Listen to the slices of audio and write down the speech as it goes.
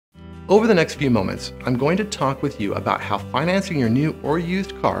Over the next few moments, I'm going to talk with you about how financing your new or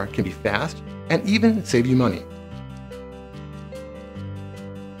used car can be fast and even save you money.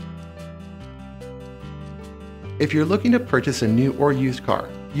 If you're looking to purchase a new or used car,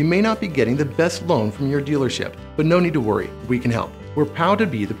 you may not be getting the best loan from your dealership, but no need to worry, we can help. We're proud to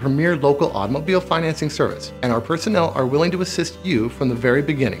be the premier local automobile financing service, and our personnel are willing to assist you from the very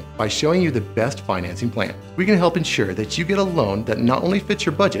beginning by showing you the best financing plan. We can help ensure that you get a loan that not only fits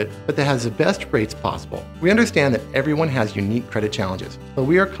your budget, but that has the best rates possible. We understand that everyone has unique credit challenges, but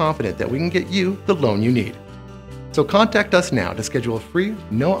we are confident that we can get you the loan you need. So contact us now to schedule a free,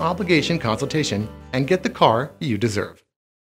 no obligation consultation and get the car you deserve.